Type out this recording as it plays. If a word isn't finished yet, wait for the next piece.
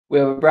We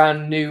have a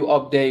brand new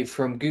update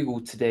from Google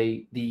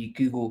today, the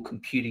Google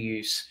Computer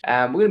Use.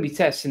 And we're going to be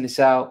testing this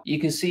out. You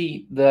can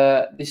see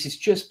that this has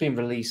just been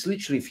released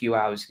literally a few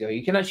hours ago.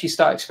 You can actually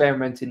start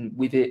experimenting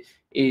with it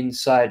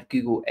inside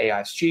Google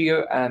AI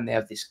Studio, and they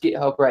have this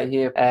GitHub right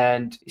here.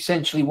 And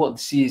essentially what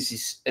this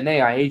is an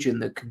AI agent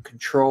that can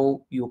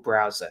control your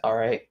browser. All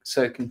right,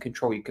 so it can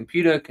control your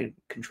computer, can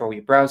control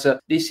your browser.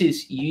 This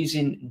is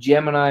using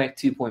Gemini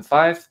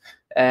 2.5,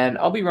 and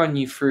I'll be running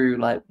you through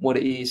like what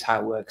it is,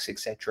 how it works,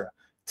 etc.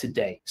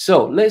 today.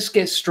 So let's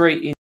get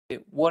straight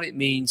into what it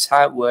means,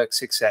 how it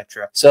works,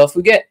 etc. So if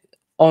we get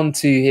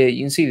onto here,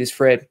 you can see this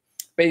thread.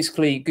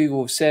 Basically,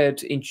 Google have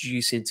said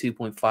introducing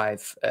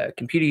 2.5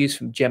 computer use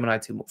from Gemini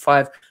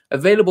 2.5,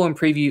 available in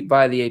preview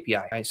via the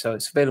API. Right? So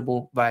it's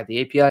available via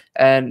the API,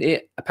 and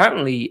it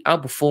apparently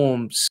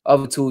outperforms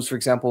other tools, for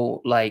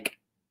example, like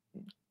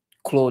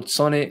Claude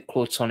Sonnet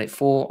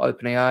 4,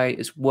 OpenAI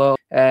as well.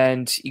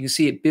 And you can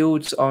see it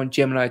builds on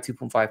Gemini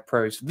 2.5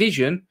 Pro's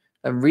vision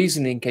and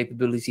reasoning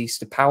capabilities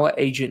to power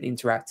agent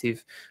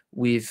interactive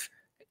with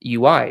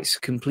UIs,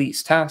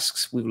 completes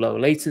tasks with low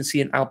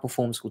latency, and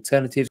outperforms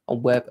alternatives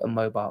on web and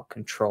mobile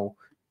control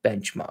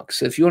benchmarks.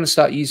 So if you want to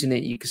start using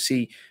it, you can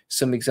see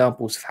some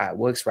examples of how it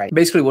works, right?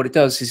 Basically what it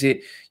does is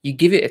you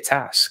give it a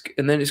task,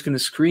 and then it's going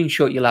to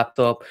screenshot your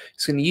laptop.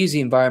 It's going to use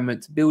the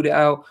environment to build it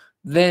out.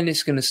 Then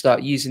it's going to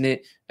start using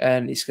it,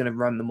 and it's going to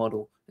run the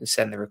model and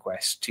send the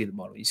request to the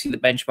model. You see the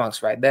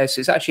benchmarks right there.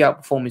 So it's actually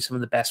outperforming some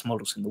of the best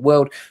models in the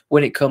world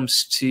when it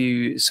comes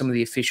to some of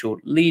the official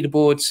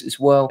leaderboards as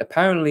well.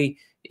 Apparently,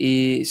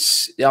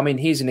 here's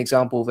an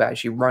example of it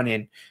actually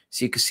running.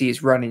 So you can see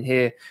it's running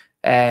here,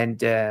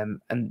 and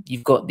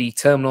you've got the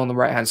terminal on the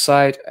right hand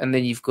side, and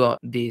then you've got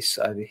this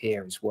over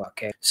here as well.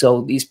 Okay,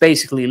 so it's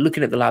basically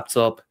looking at the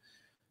laptop,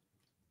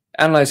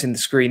 analyzing the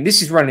screen.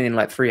 This is running in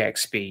like 3x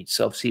speed,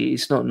 so obviously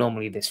it's not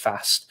normally this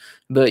fast,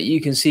 but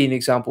you can see an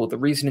example of the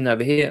reasoning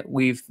over here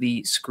with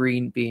the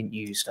screen being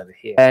used over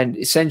here, and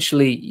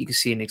essentially you can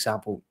see an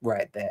example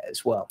right there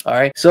as well. All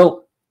right,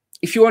 so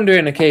if you're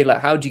wondering, okay, like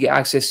how do you get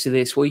access to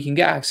this? Well, you can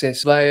get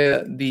access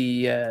via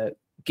the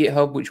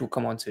GitHub, which we'll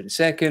come on to in a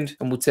second,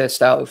 and we'll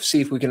test out,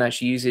 see if we can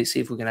actually use it, see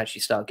if we can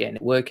actually start getting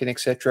it working,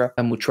 etc.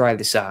 And we'll try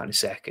this out in a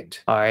second.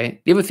 All right.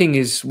 The other thing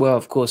is, well,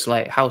 of course,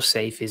 like how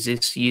safe is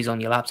this to use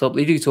on your laptop?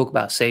 They do talk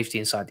about safety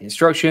inside the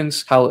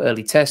instructions, how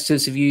early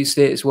testers have used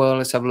it as well.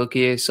 Let's have a look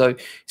here. So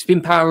it's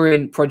been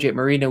powering Project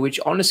Marina, which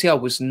honestly I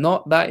was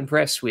not that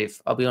impressed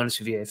with. I'll be honest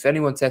with you. If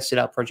anyone tested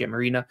out Project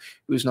Marina,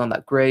 it was not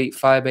that great.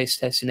 Firebase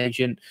testing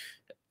agent,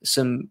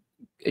 some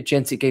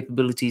agentic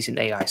capabilities in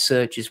AI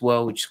search as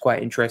well, which is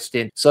quite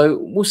interesting. So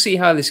we'll see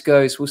how this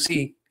goes. We'll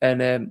see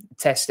and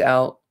test it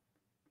out,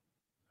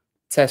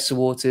 test the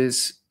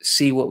waters,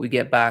 see what we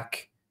get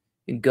back,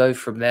 and go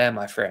from there,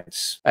 my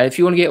friends. And if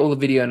you want to get all the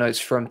video notes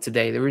from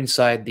today, they're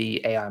inside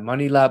the AI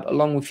Money Lab,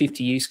 along with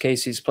 50 use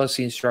cases, plus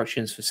the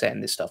instructions for setting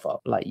this stuff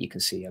up, like you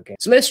can see. Okay,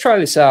 so let's try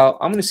this out.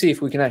 I'm going to see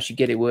if we can actually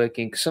get it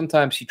working, because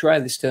sometimes you try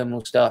this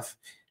terminal stuff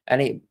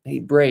and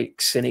it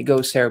breaks and it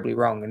goes terribly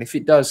wrong. And if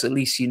it does, at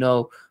least you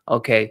know,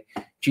 okay,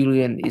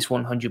 Julian is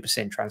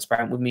 100%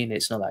 transparent with me and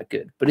it's not that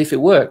good. But if it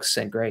works,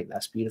 then great,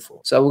 that's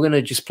beautiful. So we're going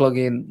to just plug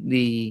in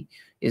the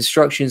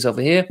instructions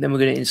over here. Then we're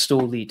going to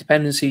install the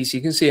dependencies.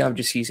 You can see I'm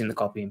just using the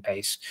copy and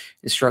paste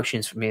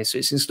instructions from here. So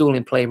it's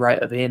installing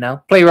Playwright over here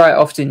now. Playwright,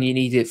 often you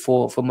need it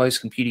for most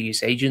computer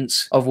use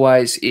agents.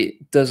 Otherwise,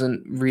 it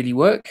doesn't really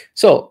work.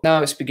 So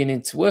now it's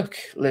beginning to work.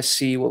 Let's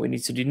see what we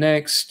need to do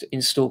next.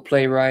 Install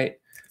Playwright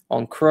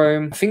on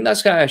Chrome. I think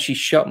that's going to actually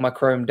shut my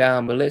Chrome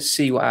down, but let's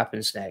see what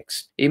happens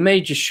next. It may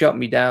just shut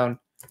me down,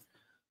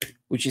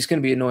 which is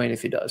going to be annoying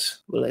if it does.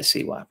 But let's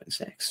see what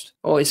happens next.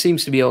 Oh, it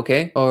seems to be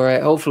okay. All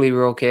right, hopefully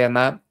we're okay on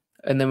that.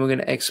 And then we're going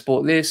to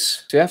export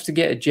this. So you have to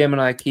get a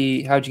Gemini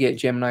key. How do you get a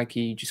Gemini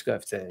key? You just go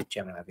over to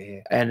Gemini over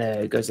here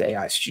and go to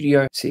AI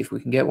Studio. See if we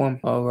can get one.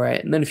 All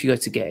right, and then if you go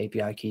to get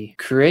API key,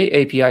 create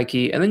API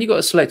key, and then you got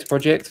to select a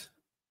project.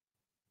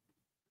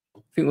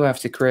 I think we'll have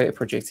to create a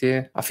project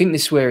here. I think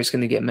this is where it's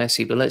going to get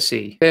messy, but let's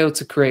see. Failed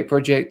to create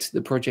project.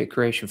 The project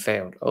creation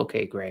failed.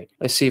 Okay, great.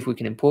 Let's see if we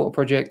can import a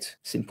project.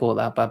 Let's import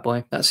that bad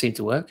boy. That seemed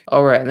to work.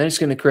 All right, and then it's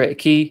going to create a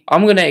key.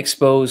 I'm going to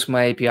expose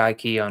my API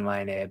key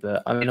online here,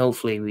 but I mean,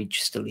 hopefully we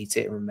just delete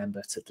it and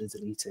remember to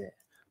delete it.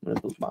 I'm going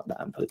to bookmark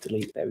that and put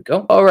delete. There we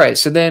go. All right,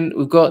 so then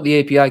we've got the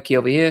API key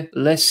over here.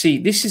 Let's see.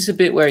 This is a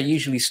bit where it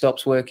usually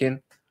stops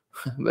working,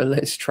 but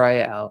let's try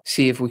it out.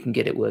 See if we can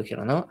get it working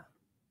or not.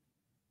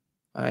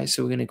 All right,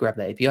 so we're going to grab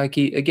the API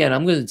key. Again,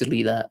 I'm going to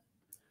delete that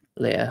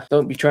later.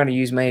 Don't be trying to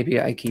use my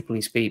API key,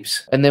 please,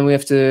 peeps. And then we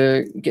have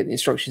to get the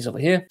instructions over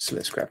here. So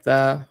let's grab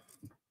that.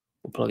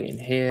 We'll plug it in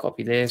here.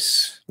 Copy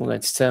this. We'll go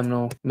to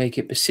terminal. Make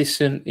it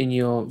persistent in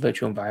your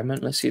virtual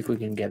environment. Let's see if we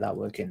can get that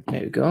working.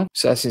 There we go.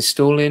 So that's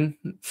installing.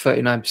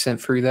 39%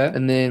 through there.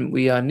 And then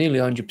we are nearly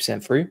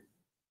 100% through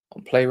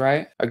on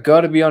Playwright. I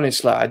got to be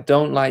honest, like I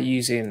don't like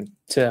using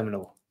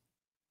terminal.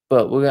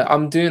 But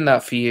I'm doing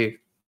that for you.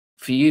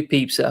 For you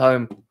peeps at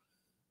home.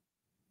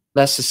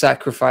 That's the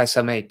sacrifice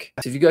I make.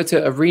 So if you go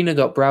to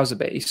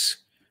arena.browserbase,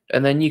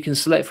 and then you can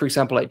select, for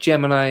example, like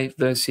Gemini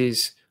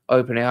versus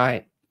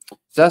OpenAI.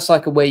 So that's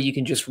like a way you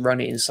can just run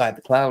it inside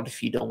the cloud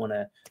if you don't want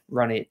to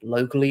run it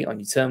locally on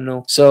your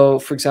terminal. So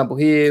for example,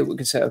 here we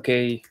can say,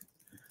 okay,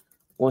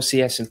 what's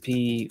the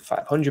S&P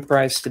 500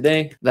 price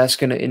today? That's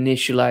going to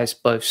initialize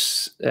both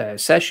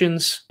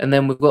sessions. And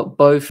then we've got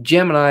both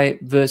Gemini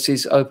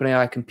versus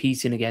OpenAI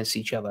competing against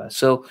each other.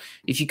 So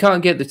if you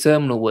can't get the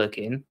terminal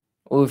working,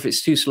 or if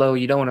it's too slow,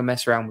 you don't want to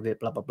mess around with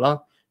it, blah, blah, blah,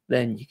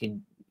 then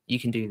you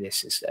can do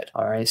this instead.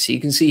 All right. So you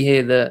can see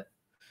here that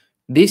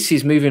this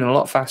is moving a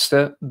lot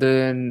faster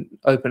than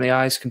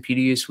OpenAI's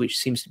computer use, which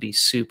seems to be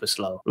super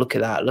slow. Look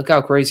at that. Look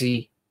how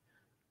crazy.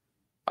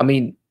 I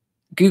mean,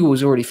 Google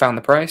has already found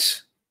the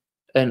price,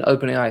 and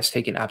OpenAI is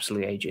taking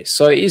absolutely ages.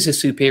 So it is a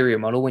superior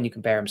model when you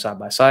compare them side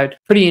by side.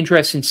 Pretty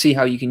interesting to see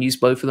how you can use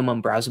both of them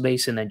on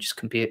browser-based and then just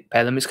compare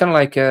them. It's kind of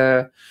like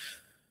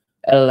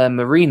LLM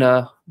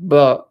Arena,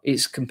 but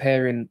it's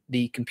comparing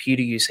the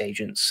computer use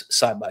agents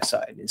side by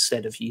side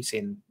instead of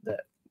using the,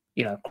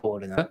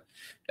 Claude and that.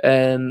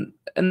 And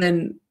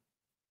then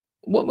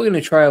what we're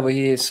going to try over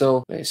here.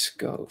 So let's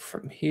go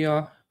from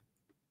here.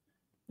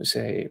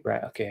 Say,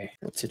 right, okay,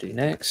 what to do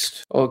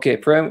next? Okay,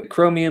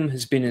 Chromium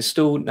has been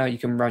installed. Now you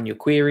can run your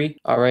query.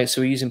 All right,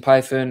 so we're using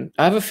Python.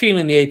 I have a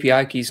feeling the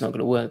API key is not going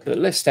to work, but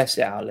let's test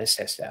it out.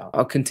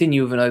 I'll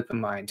continue with an open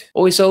mind.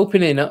 Oh, it's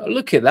opening.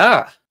 Look at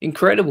that.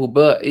 Incredible,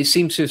 but it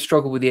seems to have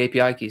struggled with the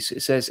API key. So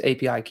it says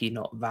API key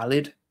not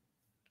valid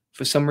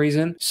for some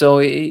reason. So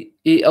it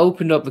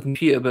opened up the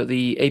computer, but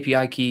the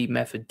API key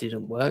method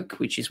didn't work,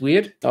 which is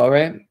weird. All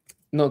right,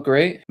 not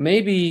great.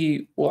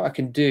 Maybe what I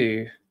can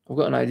do, I've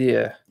got an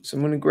idea. So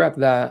I'm going to grab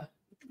that,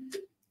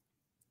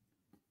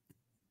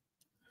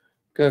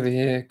 go over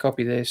here,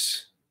 copy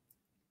this,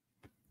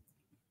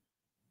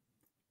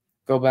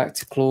 go back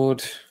to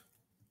Claude,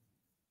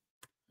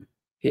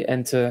 hit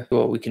enter.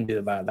 What we can do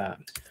about that.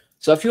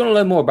 So if you want to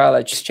learn more about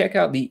that, just check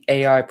out the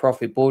AI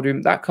Profit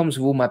Boardroom. That comes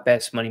with all my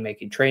best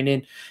money-making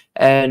training.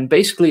 And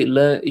basically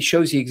it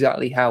shows you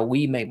exactly how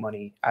we make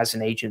money as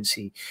an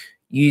agency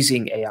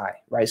using AI,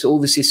 right? So all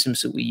the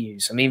systems that we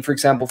use. I mean, for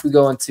example, if we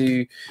go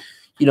onto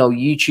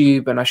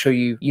YouTube, and I show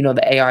you,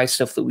 the AI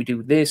stuff that we do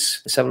with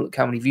this. Let's have a look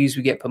how many views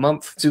we get per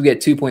month. So we get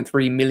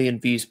 2.3 million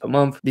views per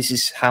month. This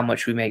is how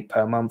much we make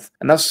per month.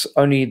 And that's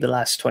only the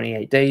last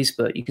 28 days,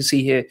 but you can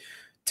see here,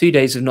 2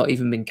 days have not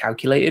even been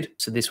calculated.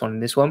 So this one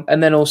and this one.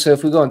 And then also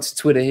if we go onto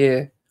Twitter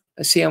here,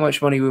 let's see how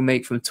much money we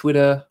make from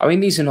Twitter. I mean,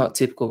 these are not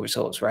typical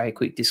results, right?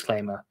 Quick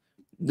disclaimer.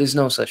 There's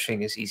no such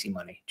thing as easy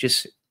money.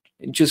 Just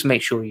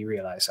make sure you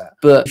realize that.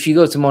 But if you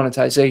go to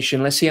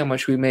monetization, let's see how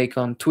much we make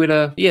on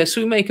Twitter. Yeah,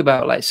 so we make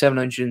about like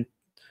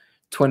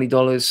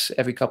 $720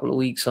 every couple of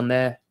weeks on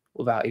there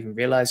without even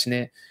realizing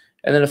it.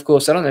 And then, of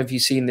course, I don't know if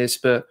you've seen this,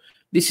 but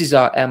this is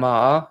our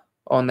MRR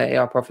on the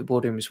AI Profit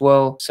Boardroom as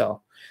well.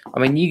 So, I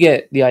mean, you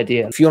get the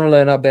idea. If you want to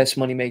learn our best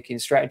money-making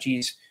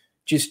strategies,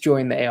 just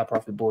join the AI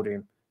Profit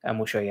Boardroom and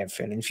we'll show you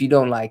everything. And if you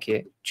don't like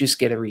it, just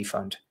get a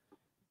refund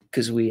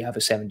because we have a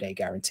 7-day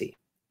guarantee.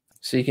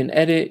 So you can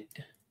edit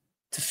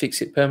to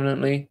fix it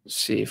permanently. Let's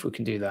see if we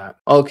can do that.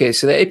 Okay,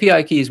 so the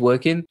API key is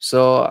working.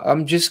 So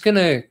I'm just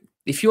gonna,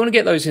 if you want to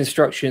get those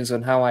instructions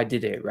on how I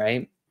did it,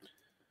 right?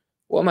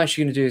 What I'm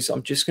actually gonna do is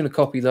I'm just gonna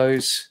copy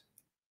those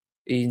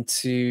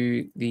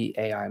into the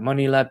AI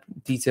Money Lab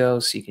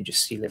details so you can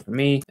just steal it from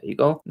me. There you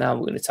go. Now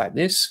we're gonna type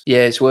this.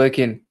 Yeah, it's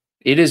working.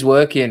 It is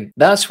working.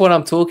 That's what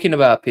I'm talking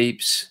about,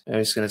 peeps. I'm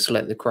just gonna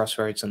select the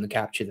crossroads on the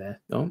capture there.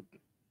 No.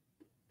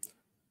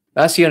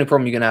 That's the only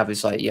problem you're gonna have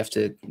is like you have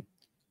to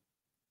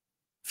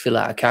fill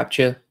out a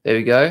capture. There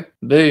we go.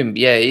 Boom.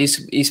 Yeah,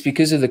 it's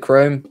because of the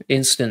Chrome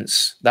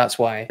instance. That's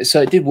why.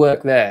 So it did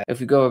work there.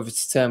 If we go over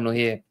to terminal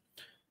here,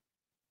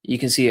 you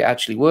can see it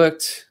actually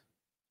worked.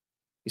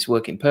 It's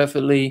working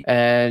perfectly.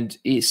 And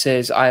it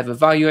says, I have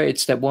evaluated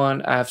step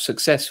 1. I have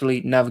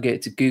successfully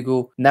navigated to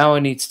Google. Now I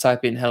need to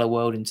type in hello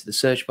world into the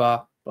search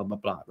bar, blah, blah,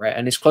 blah, right?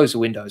 And it's closed the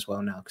window as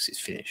well now because it's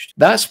finished.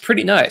 That's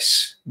pretty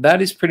nice.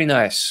 That is pretty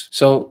nice.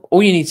 So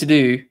all you need to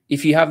do,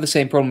 if you have the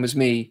same problem as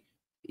me,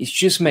 is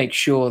just make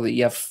sure that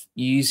you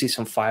use this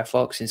on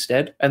Firefox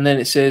instead. And then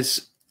it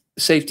says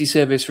safety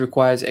service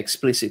requires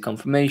explicit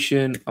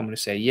confirmation. I'm going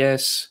to say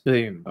yes.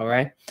 Boom. All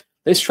right.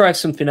 Let's try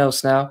something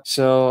else now.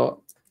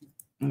 So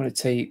I'm going to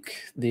take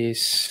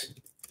this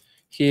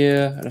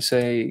here and I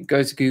say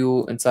go to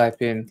Google and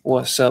type in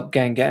what's up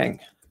gang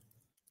gang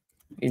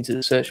into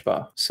the search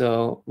bar.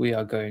 So we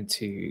are going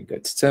to go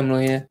to terminal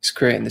here. It's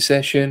creating the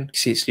session. You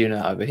see it's doing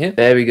that over here.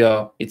 There we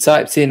go. It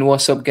typed in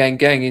what's up gang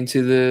gang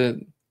into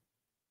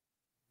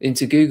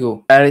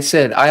Google, and it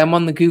said I am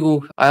on the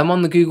Google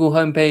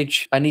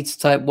homepage. I need to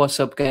type what's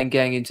up gang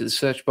gang into the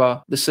search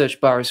bar. The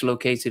search bar is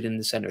located in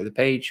the center of the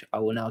page. I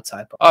will now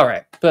type. All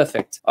right,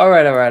 perfect. All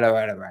right.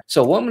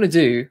 So what I'm going to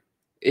do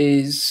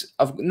is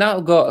I've now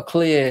got a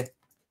clear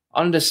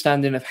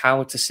understanding of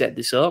how to set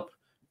this up,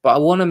 but I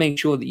want to make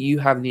sure that you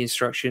have the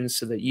instructions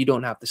so that you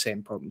don't have the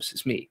same problems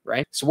as me,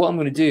 right? So what I'm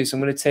going to do is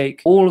I'm going to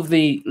take all of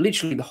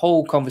literally the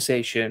whole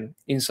conversation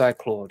inside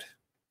Claude.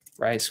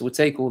 Right, so we'll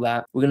take all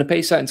that. We're going to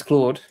paste that into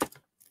Claude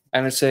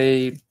and I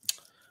say,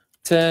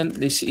 turn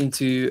this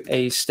into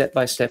a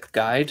step-by-step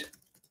guide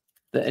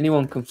that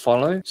anyone can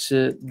follow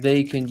so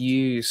they can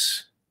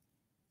use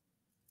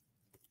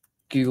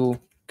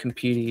Google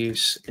computer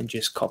use and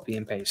just copy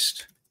and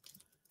paste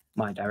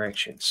my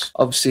directions.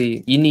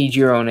 Obviously, you need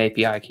your own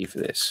API key for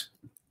this,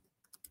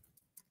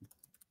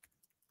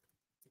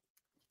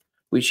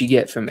 which you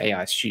get from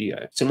AI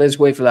Studio. So let's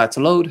wait for that to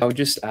load. I'll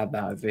just add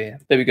that over here.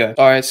 There we go.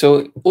 All right,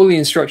 so all the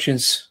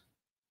instructions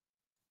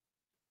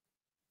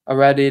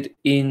are added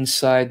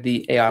inside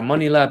the AI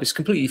Money Lab. It's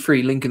completely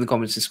free, link in the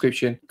comments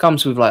description.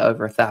 Comes with like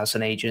over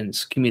 1,000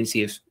 agents,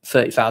 community of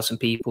 30,000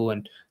 people,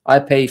 and I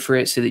pay for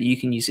it so that you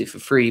can use it for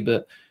free.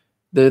 But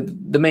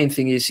the main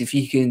thing is, if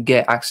you can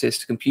get access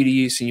to computer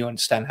use and you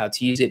understand how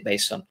to use it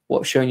based on what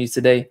I've shown you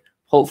today,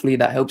 hopefully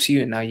that helps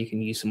you, and now you can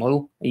use the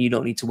model and you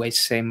don't need to waste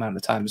the same amount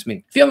of time as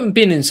me. If you haven't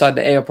been inside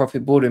the AI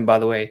Profit Boardroom, by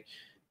the way,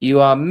 you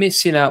are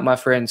missing out, my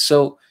friends.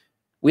 So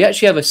we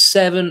actually have a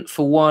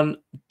 7-for-1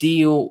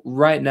 deal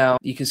right now.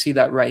 You can see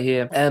that right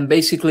here. And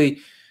basically,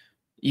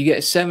 you get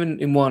a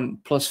 7-in-1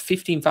 plus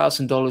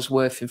 $15,000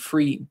 worth in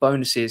free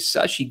bonuses. It's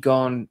actually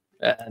gone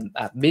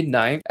at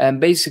midnight.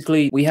 And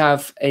basically, we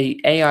have a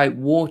AI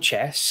war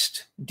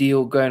chest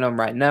deal going on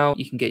right now.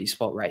 You can get your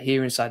spot right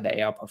here inside the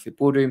AI Profit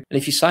Boardroom. And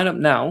if you sign up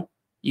now,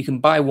 you can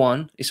buy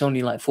one. It's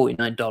only like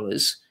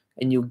 $49,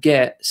 and you'll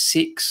get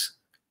 6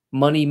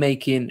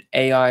 money-making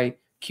AI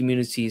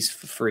communities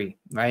for free,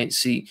 right?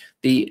 See,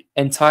 the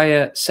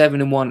entire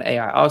 7-in-1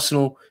 AI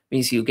arsenal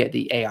means you'll get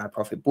the AI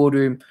Profit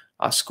Boardroom,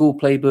 our school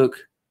playbook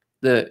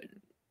that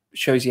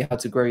shows you how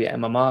to grow your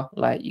MMR,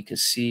 like you can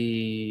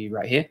see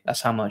right here.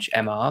 That's how much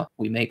MRR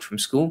we make from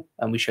school,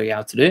 and we show you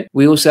how to do it.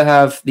 We also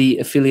have the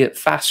affiliate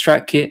fast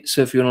track kit.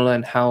 So if you want to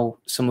learn how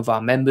some of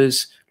our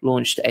members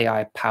launched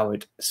AI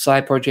powered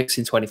side projects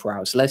in 24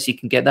 hours less, you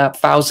can get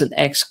that.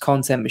 1000x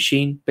content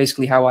machine,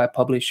 basically how I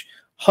publish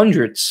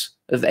hundreds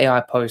of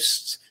AI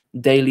posts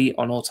daily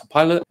on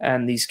autopilot,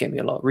 and these get me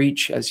a lot of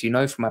reach, as you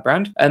know, from my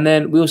brand. And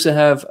then we also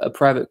have a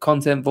private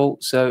content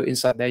vault. So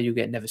inside there, you'll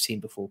get never seen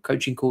before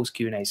coaching calls,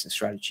 Q&As, and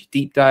strategy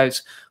deep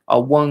dives,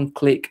 our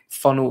one-click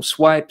funnel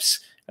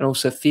swipes, and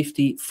also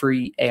 50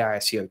 free AI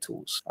SEO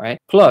tools. All right.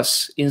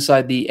 Plus,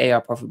 inside the AI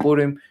Profit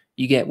Boardroom,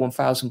 you get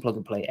 1,000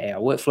 plug-and-play AI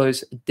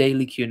workflows, a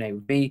daily Q&A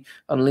with me,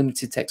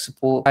 unlimited tech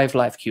support, 5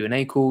 live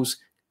Q&A calls,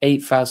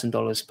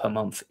 $8,000 per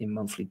month in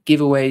monthly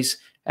giveaways,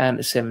 and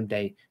a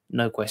 7-day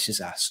no questions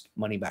asked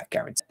money back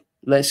guarantee.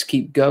 Let's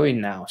keep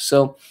going now.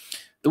 So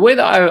the way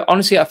that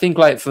I think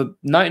like for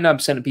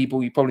 99% of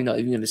people, you're probably not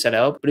even going to set it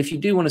up. But if you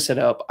do want to set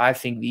it up, I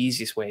think the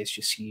easiest way is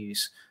just to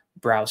use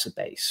browser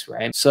base,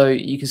 right? So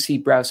you can see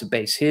browser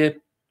base here,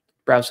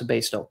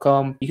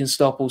 browserbase.com. You can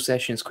stop all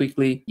sessions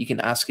quickly. You can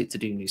ask it to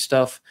do new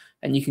stuff,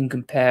 and you can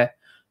compare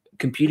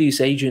computer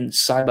use agents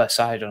side by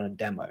side on a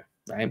demo.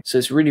 Right. So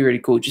it's really, really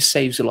cool. It just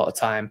saves a lot of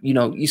time. You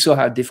know, you saw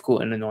how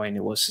difficult and annoying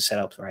it was to set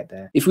up right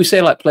there. If we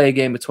say like play a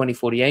game of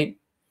 2048,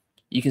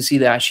 you can see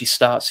that actually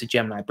starts a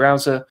Gemini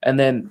browser. And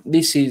then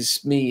this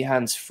is me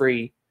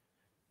hands-free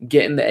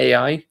getting the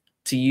AI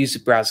to use the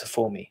browser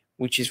for me,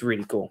 which is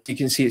really cool. You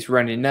can see it's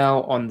running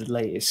now on the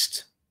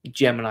latest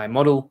Gemini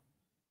model,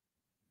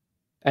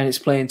 and it's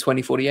playing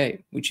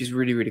 2048, which is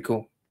really, really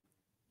cool.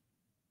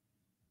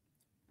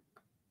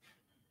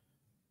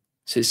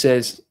 So it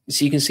says,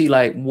 so you can see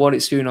like what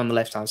it's doing on the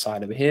left-hand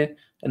side over here,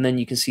 and then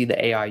you can see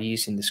the AI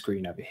using the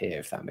screen over here,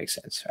 if that makes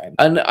sense, right?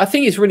 And I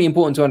think it's really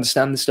important to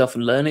understand this stuff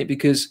and learn it,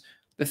 because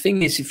the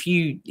thing is, if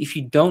you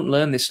don't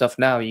learn this stuff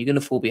now, you're going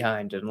to fall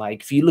behind. And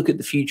like, if you look at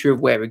the future of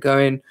where we're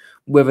going,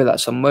 whether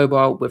that's on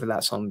mobile, whether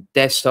that's on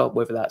desktop,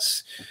 whether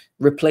that's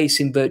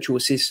replacing virtual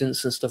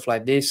assistants and stuff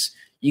like this,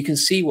 you can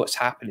see what's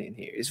happening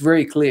here. It's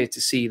very clear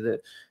to see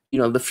that, you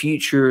know, the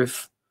future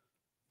of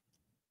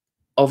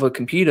a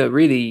computer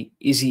really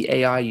is the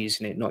AI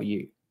using it, not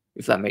you,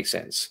 if that makes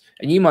sense.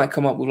 And you might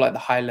come up with like the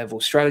high level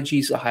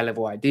strategies, the high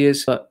level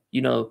ideas, but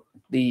you know,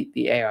 the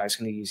AI is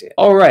going to use it.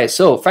 All right.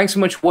 So thanks so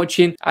much for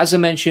watching. As I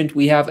mentioned,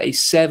 we have a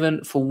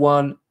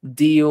 7-for-1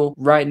 deal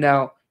right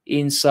now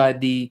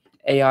inside the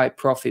AI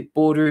Profit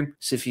Boardroom.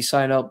 So if you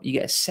sign up, you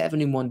get a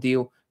 7-in-1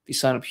 deal. If you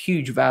sign up,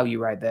 huge value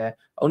right there.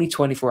 Only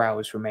 24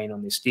 hours remain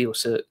on this deal.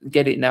 So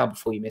get it now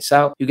before you miss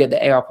out. You get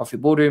the AI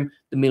Profit Boardroom,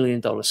 the $1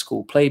 Million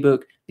School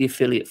Playbook, the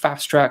affiliate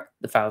fast track,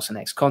 the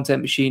 1000x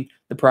content machine,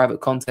 the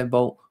private content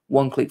vault,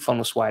 one-click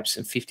funnel swipes,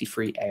 and 50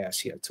 free AI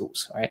SEO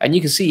tools. All right. And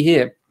you can see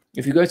here,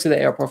 if you go to the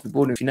AI Profit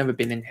Boardroom, if you've never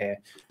been in here,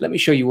 let me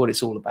show you what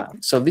it's all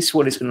about. So this is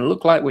what it's going to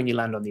look like when you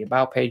land on the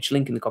About page,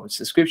 link in the comments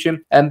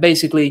description. And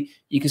basically,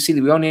 you can see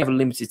that we only have a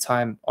limited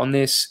time on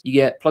this. You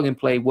get plug and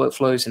play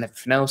workflows and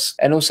everything else.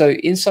 And also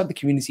inside the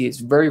community, it's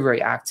very,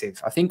 very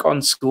active. I think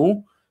on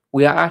school,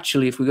 we are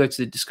actually, if we go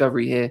to the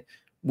discovery here,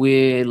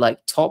 we're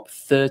like top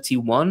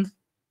 31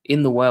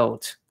 in the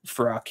world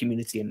for our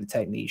community in the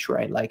tech niche,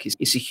 right? Like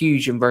it's a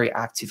huge and very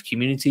active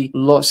community.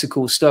 Lots of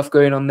cool stuff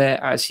going on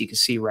there, as you can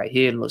see right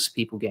here. Lots of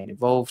people getting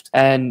involved,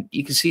 and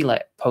you can see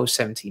like post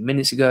 17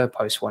 minutes ago,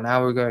 post 1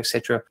 hour ago,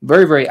 etc.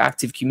 Very, very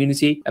active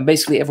community, and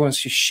basically everyone's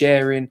just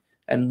sharing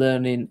and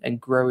learning and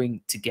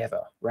growing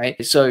together,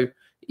 right? So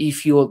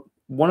if you're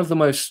one of the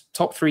most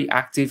top 3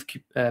 active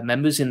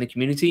members in the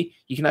community,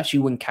 you can actually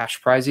win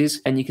cash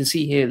prizes. And you can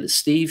see here that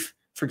Steve,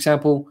 for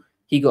example,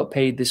 he got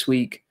paid this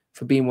week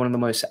for being one of the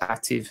most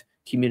active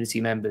community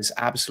members.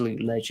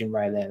 Absolute legend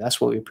right there. That's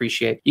what we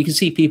appreciate. You can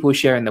see people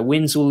sharing their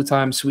wins all the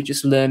time, so we're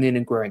just learning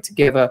and growing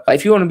together.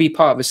 If you want to be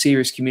part of a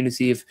serious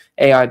community of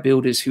AI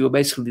builders who are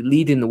basically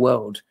leading the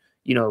world,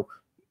 you know,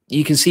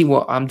 you can see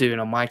what I'm doing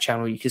on my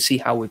channel. You can see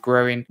how we're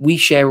growing. We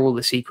share all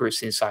the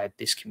secrets inside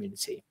this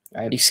community.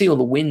 Right? You see all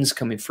the wins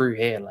coming through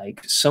here,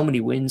 like so many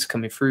wins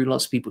coming through,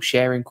 lots of people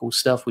sharing cool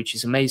stuff, which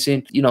is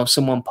amazing. You know,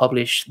 someone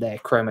published their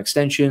Chrome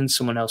extension,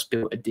 someone else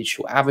built a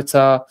digital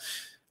avatar,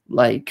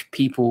 like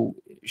people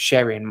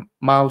sharing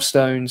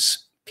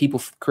milestones,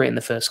 people creating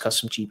the first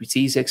custom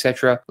GPTs,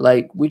 etc.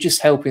 Like, we're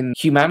just helping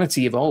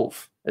humanity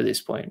evolve at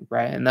this point,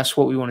 right? And that's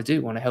what we want to do.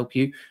 We want to help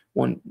you,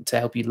 want to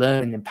help you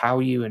learn and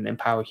empower you and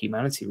empower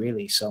humanity,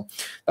 really. So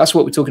that's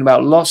what we're talking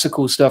about. Lots of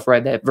cool stuff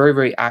right there. Very,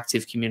 very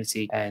active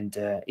community, and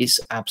it's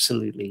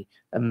absolutely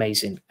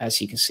amazing,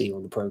 as you can see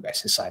all the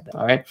progress inside there.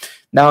 All right,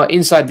 now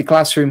inside the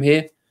classroom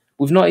here,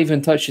 we've not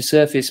even touched the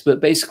surface,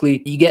 but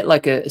basically you get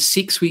like a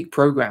 6-week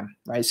program,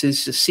 right? So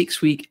this is a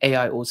 6-week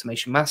AI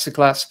automation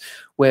masterclass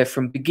where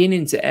from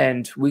beginning to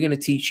end, we're going to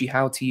teach you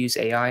how to use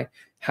AI,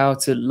 how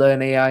to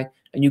learn AI,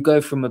 and you go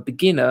from a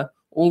beginner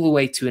all the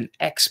way to an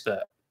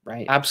expert,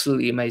 right?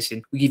 Absolutely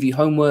amazing. We give you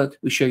homework.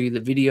 We show you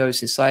the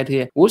videos inside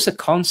here. We're also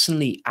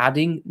constantly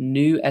adding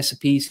new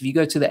SOPs. If you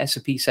go to the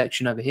SOP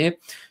section over here,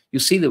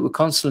 you'll see that we're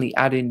constantly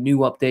adding new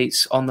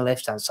updates on the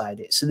left-hand side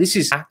here. So this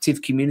is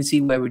active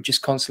community where we're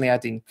just constantly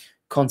adding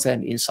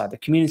content inside the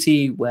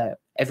community where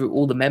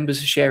all the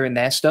members are sharing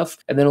their stuff.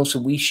 And then also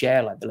we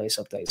share like the latest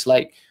updates.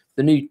 Like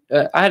the new,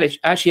 I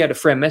actually had a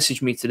friend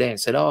message me today and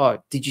said,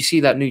 oh, did you see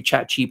that new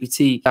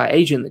ChatGPT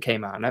agent that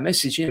came out? And I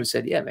messaged him and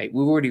said, yeah, mate,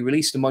 we've already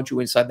released a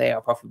module inside the AI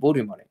Profit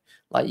Boardroom on it.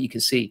 Like you can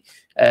see,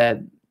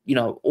 you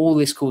know, all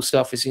this cool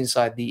stuff is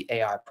inside the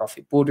AI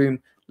Profit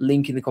Boardroom.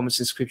 Link in the comments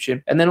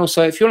description. And then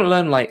also, if you want to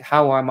learn like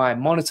how am I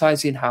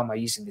monetizing, how am I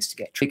using this to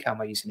get traffic, how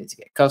am I using it to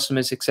get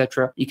customers,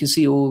 etc., you can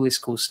see all this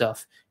cool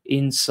stuff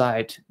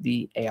inside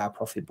the AI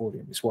Profit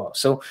Boardroom as well.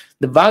 So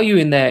the value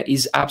in there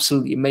is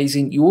absolutely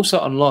amazing. You also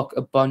unlock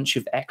a bunch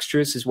of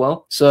extras as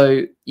well.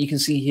 So you can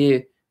see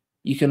here,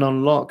 you can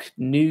unlock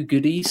new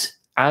goodies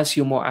as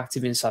you're more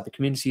active inside the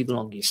community. The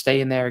longer you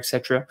stay in there,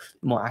 etc.,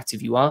 the more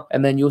active you are.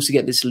 And then you also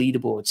get this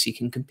leaderboard, so you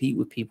can compete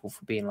with people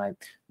for being like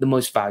the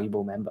most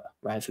valuable member,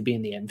 right? For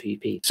being the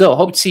MVP. So I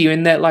hope to see you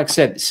in there. Like I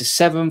said, it's a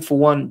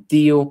 7-for-1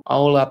 deal.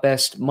 All our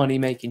best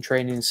money-making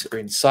trainings are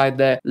inside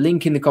there.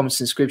 Link in the comments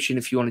description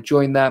if you want to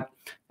join that.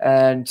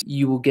 And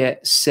you will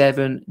get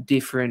 7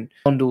 different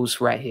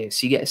bundles right here.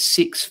 So you get a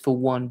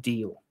 6-for-1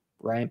 deal.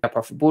 Right?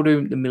 Profit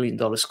Boardroom, the $1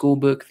 Million School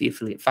Book, the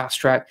Affiliate Fast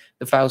Track,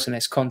 the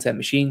 1000x Content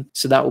Machine.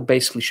 So that will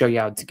basically show you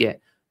how to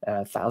get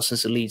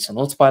thousands of leads on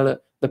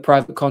autopilot. The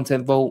Private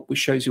Content Vault, which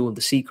shows you all the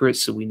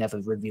secrets that we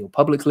never reveal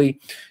publicly.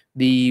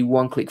 The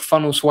one-click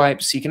funnel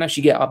swipe, so you can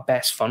actually get our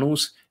best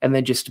funnels and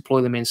then just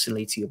deploy them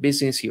instantly to your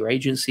business, your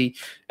agency,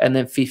 and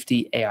then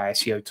 50 AI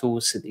SEO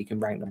tools so that you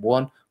can rank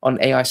 #1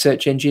 on AI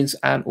search engines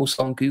and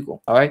also on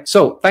Google. All right.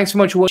 So thanks so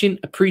much for watching.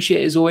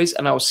 Appreciate it as always,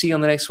 and I will see you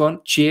on the next one.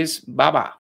 Cheers. Bye-bye.